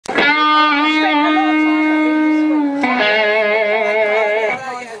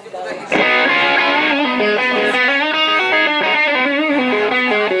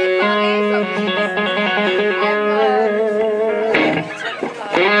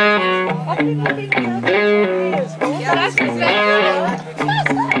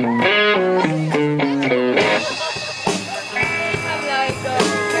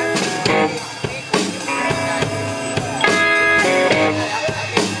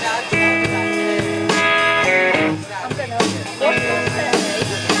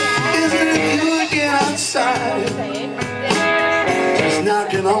Just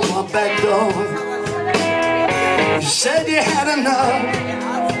knocking on my back door. You said you had enough,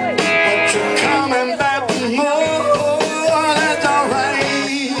 but you're coming back with more. That's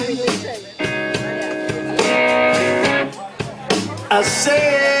alright. I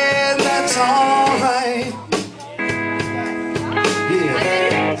said that's alright.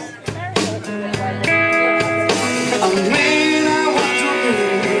 Yeah. I mean, I want to be.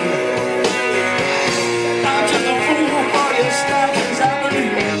 I'm just a fool for your stockings, I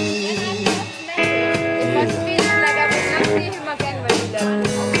believe.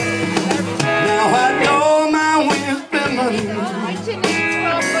 Now I know my wind's been money.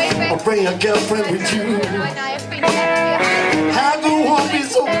 I'll bring a girlfriend with you. How could one be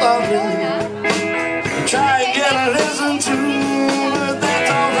so loving? Try and get a lesson too, but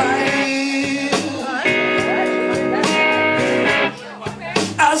that's alright.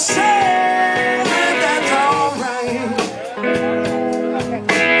 I said that's alright.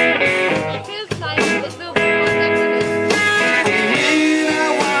 I mean, I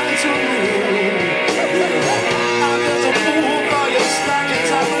want to live. I'm just a fool for your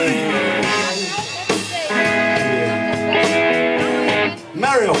stockings, I believe.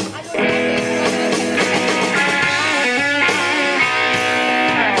 Mario.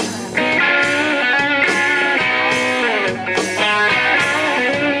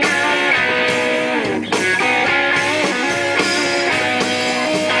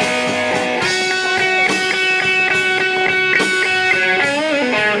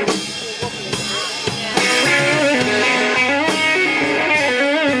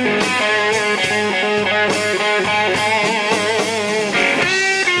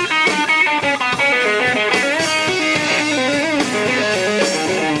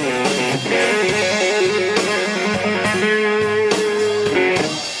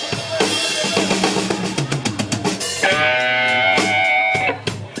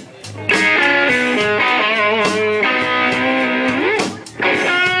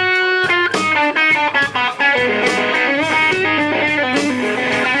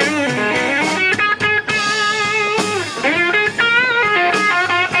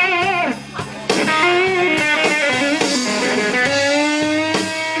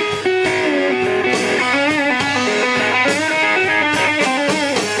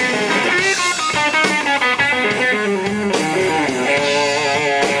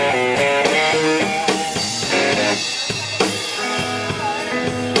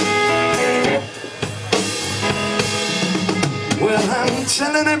 Well, I'm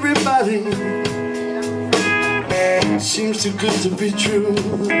telling everybody, seems too good to be true.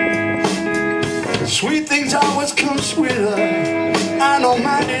 Sweet things always come sweeter. I don't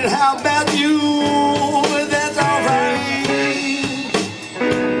mind it how about you, but that's alright.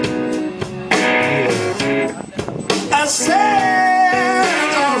 I said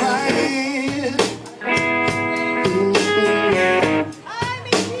it's alright.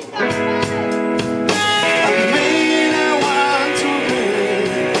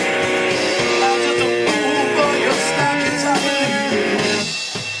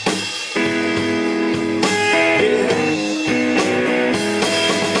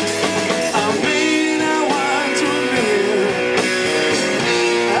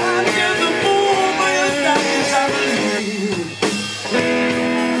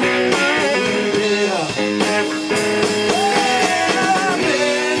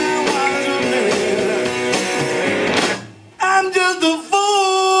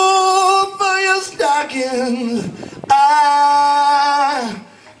 I